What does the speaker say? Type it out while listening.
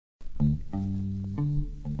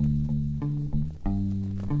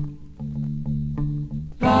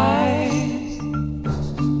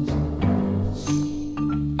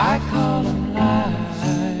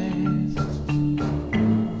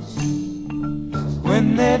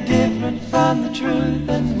when they're different from the truth,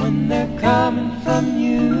 and when they're coming from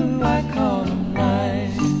you, I call them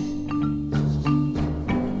lies.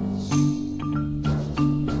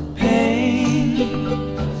 Pain,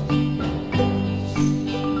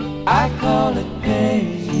 I call it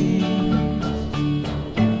pain.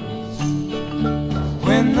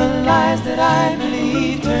 When the lies that I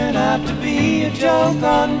believe turn out to be a joke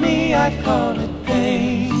on me, I call it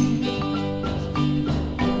pain.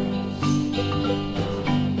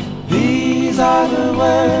 These are the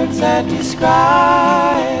words that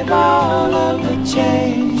describe all of the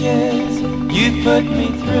changes you put me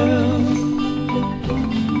through.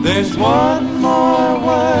 There's one more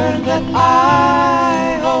word that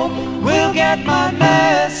I hope will get my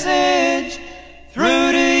message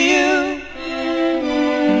through to you,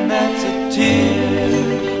 and that's a tear.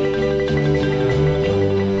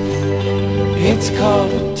 It's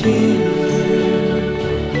called a tear.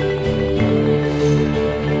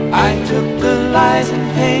 I took the lies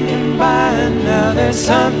and pain combined. Now there's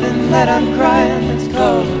something that I'm crying, it's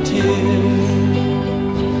called a tear.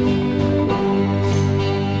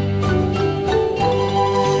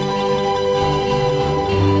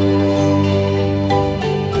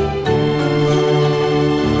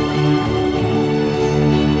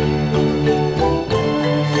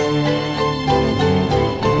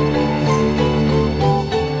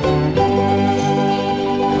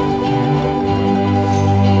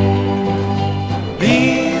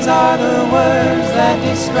 Are the words that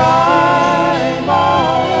describe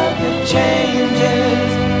all of the changes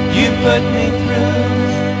you put me through.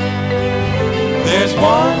 There's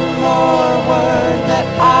one more word that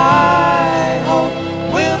I hope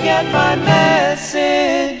will get my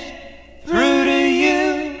message through to you,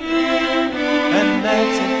 and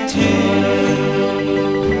that's a tear.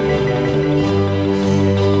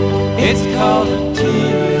 It's called a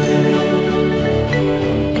tear.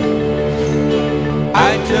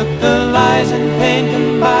 I took the lies and pain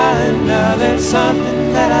combined. Now there's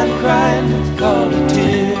something that I'm crying, it's called a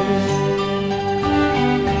tear.